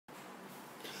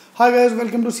Hi guys,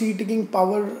 welcome to cetking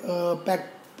Power Pack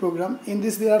program. In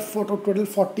this there are total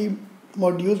 40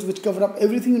 modules which cover up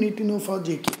everything you need to know for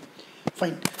JK.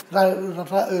 Fine.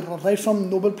 Right from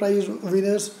Nobel Prize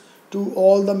winners to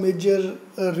all the major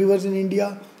rivers in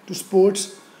India to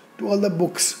sports to all the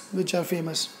books which are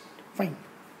famous. Fine.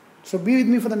 So be with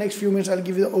me for the next few minutes. I'll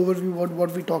give you the overview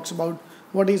what we talks about.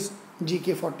 What is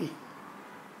JK 40?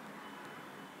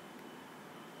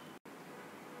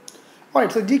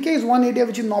 Alright, so GK is one area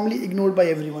which is normally ignored by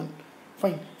everyone.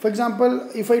 Fine. For example,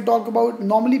 if I talk about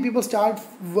normally people start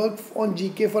work on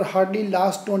GK for hardly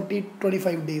last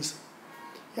 20-25 days.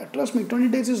 Yeah, trust me, 20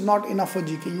 days is not enough for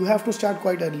GK. You have to start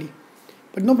quite early.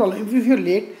 But no problem. If you're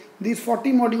late, these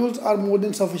 40 modules are more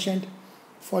than sufficient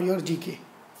for your GK.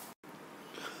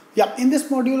 Yeah, in this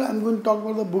module, I'm going to talk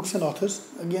about the books and authors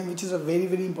again, which is a very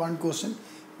important question.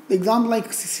 Exam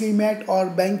like CMAT or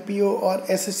Bank PO or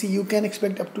SSC, you can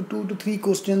expect up to 2 to 3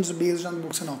 questions based on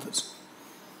books and authors.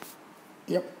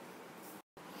 Yep.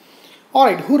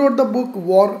 Alright, who wrote the book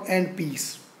War and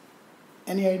Peace?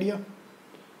 Any idea?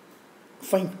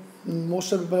 Fine.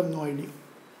 Most of the people have no idea.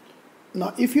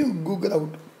 Now, if you Google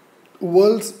out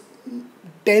world's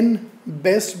 10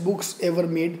 best books ever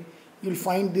made, you'll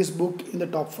find this book in the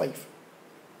top 5.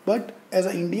 But as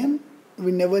an Indian,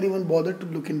 we never even bothered to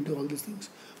look into all these things.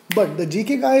 But the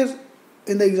GK guys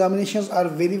in the examinations are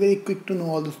very quick to know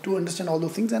all this, to understand all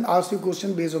those things and ask you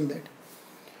questions based on that.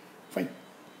 Fine.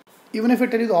 Even if I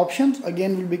tell you the options,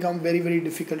 again will become very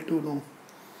difficult to know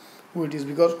who it is,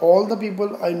 because all the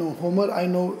people I know, Homer I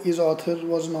know is author,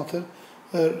 was an author,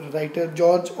 writer.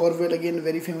 George Orwell, again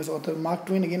very famous author. Mark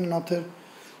Twain, again an author.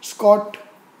 Scott,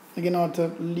 again author.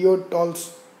 Leo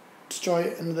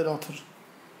Tolstoy, another author.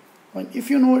 If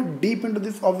you know deep into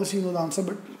this, obviously you know the answer,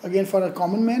 but again for a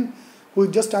common man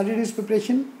who just started his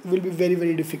preparation, it will be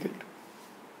very difficult.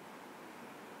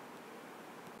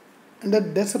 And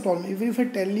that's the problem. Even if I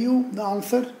tell you the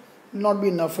answer, it will not be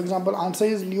enough. For example, answer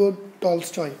is Leo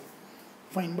Tolstoy.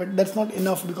 Fine, but that's not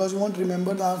enough because you won't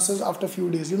remember the answers after a few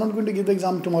days. You're not going to give the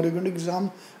exam tomorrow. You're going to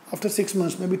exam after 6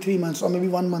 months, maybe 3 months, or maybe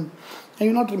 1 month, and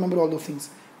you'll not remember all those things.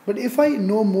 But if I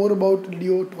know more about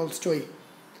Leo Tolstoy,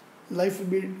 life will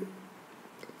be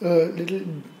little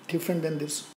different than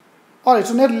this. Alright,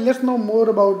 so now let's know more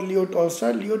about Leo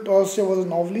Tolstoy. Leo Tolstoy was a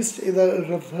novelist, is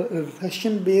a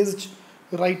Russian-based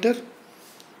writer,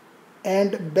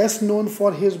 and best known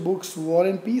for his books War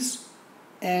and Peace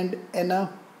and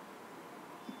Anna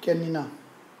Karenina.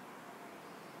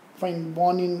 Fine,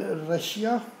 born in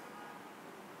Russia.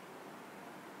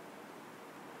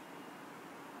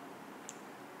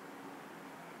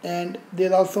 And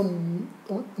there are also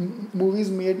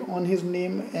movies made on his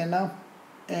name, Anna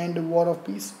and War of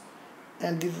Peace,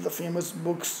 and these are the famous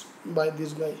books by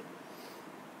this guy.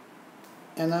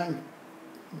 Anna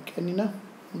Karenina,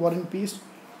 War and Peace,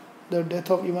 The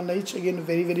Death of Ivan Ilyich, again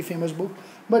very famous book.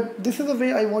 But this is the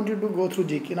way I want you to go through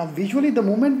JK. Now visually, the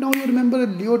moment now you remember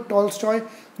Leo Tolstoy,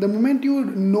 the moment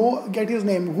you get his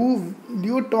name, who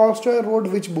Leo Tolstoy wrote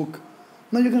which book,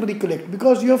 now you can recollect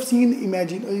because you have seen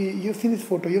you've seen his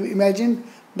photo, you've imagined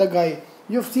the guy,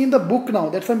 you've seen the book now.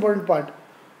 That's the important part.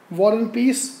 War and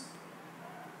Peace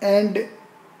and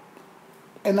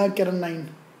Anna Karenina.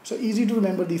 So easy to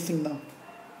remember these things now.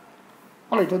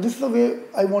 Alright, so this is the way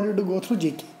I want you to go through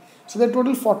JK. So there are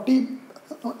total 40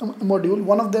 module.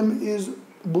 One of them is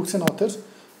books and authors.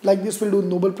 Like this we'll do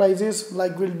Nobel Prizes,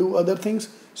 like we'll do other things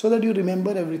so that you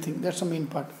remember everything. That's the main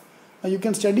part. Now you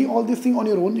can study all these things on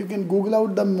your own. You can Google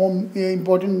out the more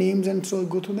important names and so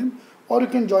go through them, or you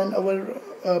can join our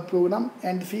program,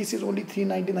 and the fees is only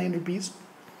 399 rupees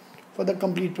for the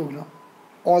complete program,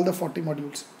 all the 40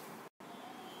 modules.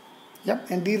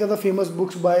 Yep, and these are the famous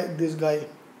books by this guy: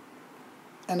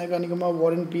 Anna Karenina,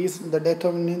 War and Peace, The Death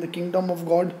of the Kingdom of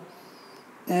God,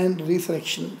 and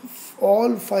Resurrection.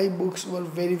 All 5 books were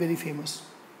very famous.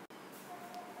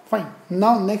 Fine.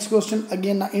 Now next question,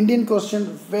 again Indian question,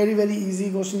 very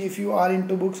easy question if you are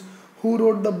into books. Who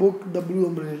wrote the book The Blue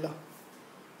Umbrella?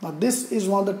 Now this is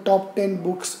one of the top 10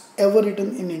 books ever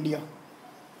written in India.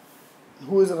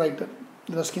 Who is the writer?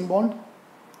 Ruskin Bond,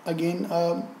 again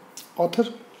author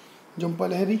Jhumpa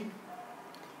Lahiri,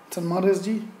 Salman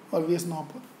Rushdie, or V.S.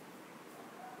 Nagpur.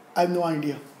 I have no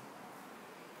idea.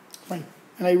 Fine.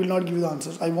 And I will not give you the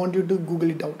answers. I want you to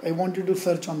Google it out. I want you to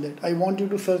search on that. I want you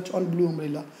to search on Blue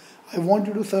Umbrella. I want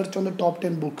you to search on the top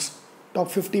 10 books,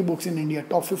 top 50 books in India,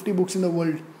 top 50 books in the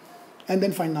world, and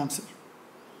then find the answer.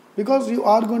 Because you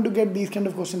are going to get these kind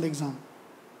of questions in the exam.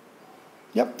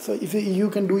 Yep, so if you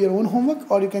can do your own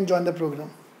homework or you can join the program.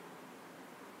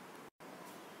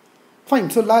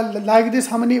 Fine, so like this,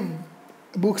 how many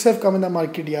books have come in the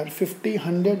market here? 50,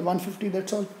 100, 150,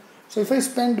 that's all. So if I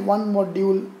spend one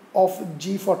module of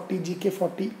G40,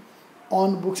 GK40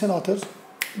 on books and authors,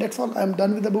 that's all. I'm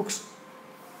done with the books.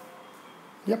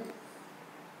 Yep.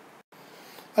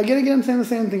 Again, I'm saying the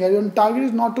same thing. Your target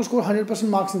is not to score 100%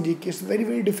 marks in GK. It's very,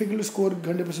 very difficult to score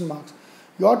 100% marks.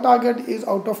 Your target is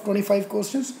out of 25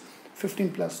 questions,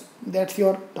 15 plus. That's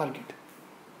your target.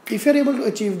 If you're able to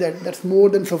achieve that, that's more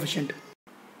than sufficient.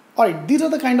 Alright, these are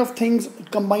the kind of things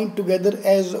combined together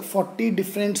as 40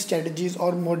 different strategies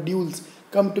or modules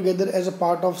come together as a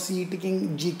part of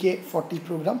cetking GK 40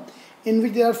 program, in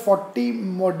which there are 40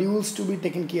 modules to be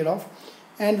taken care of,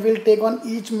 and we'll take on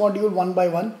each module one by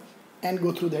one and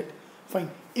go through that. Fine.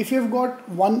 If you've got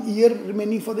 1 year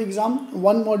remaining for the exam,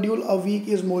 one module a week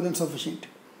is more than sufficient.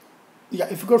 Yeah,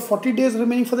 if you've got 40 days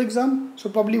remaining for the exam, so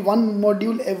probably one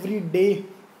module every day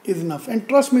is enough. And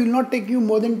trust me, it will not take you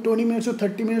more than 20 minutes or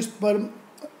 30 minutes per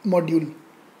module.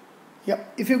 Yeah,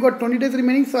 if you've got 20 days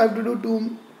remaining, so I have to do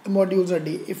 2 modules a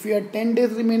day. If you have 10 days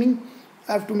remaining,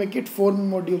 I have to make it 4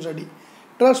 modules a day.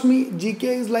 Trust me, GK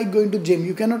is like going to gym.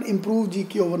 You cannot improve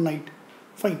GK overnight.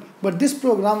 Fine. But this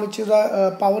program, which is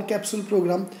a power capsule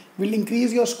program, will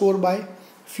increase your score by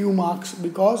few marks,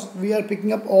 because we are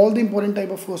picking up all the important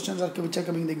type of questions which are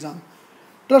coming in the exam.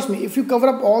 Trust me, if you cover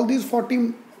up all these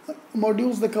 40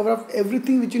 modules, they cover up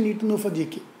everything which you need to know for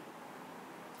GK.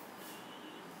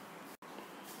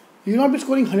 You will not be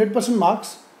scoring 100%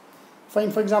 marks.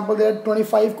 Fine. For example, there are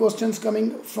 25 questions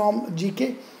coming from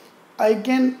GK. I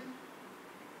can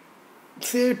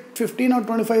say 15 or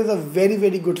 25 is a very,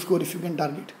 very good score if you can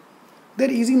target.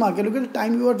 They're easy market. Look at the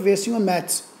time you are wasting on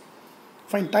maths.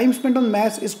 Fine. Time spent on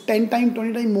maths is 10 times,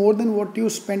 20 times more than what you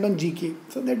spend on GK.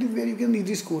 So that is where you can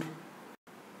easily score.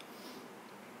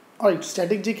 Alright,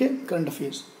 static GK, current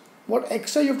affairs. What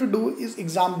extra you have to do is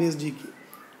exam based GK.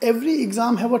 Every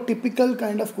exam have a typical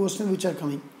kind of question which are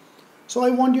coming. So I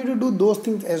want you to do those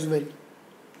things as well.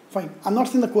 Fine. I'm not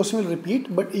saying the question will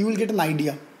repeat, but you will get an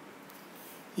idea.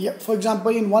 Yeah. For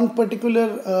example, in one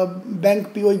particular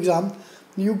bank PO exam,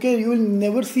 you will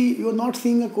never see, you are not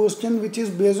seeing a question which is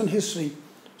based on history.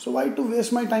 So why to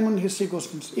waste my time on history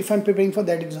questions if I'm preparing for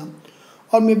that exam?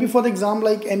 Or maybe for the exam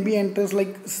like MBA entrance,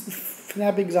 like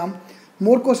SNAP exam,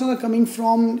 more questions are coming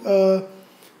from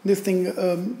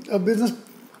business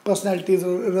personalities,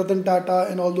 Ratan Tata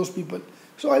and all those people.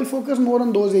 So I'll focus more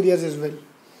on those areas as well.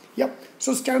 Yep.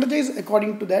 So strategize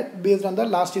according to that based on the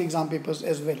last year exam papers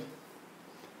as well.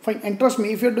 Fine. And trust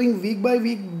me, if you're doing week by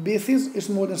week basis, it's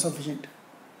more than sufficient.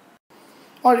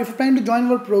 Or if you're planning to join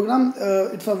our program,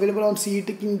 it's available on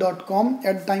cetking.com.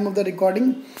 At the time of the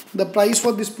recording, the price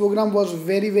for this program was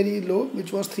very, very low,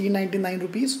 which was 399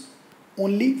 rupees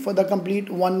only for the complete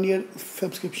 1 year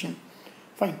subscription.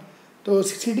 Fine. So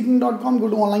cetking.com, go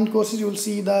to online courses, you will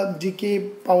see the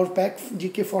GK Power Pack,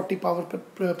 GK 40 Power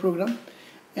program,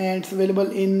 and it's available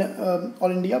in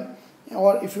all India.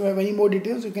 Or if you have any more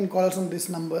details, you can call us on this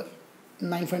number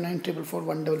 959 444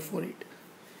 1448.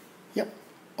 Yep.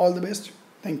 All the best.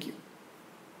 Thank you.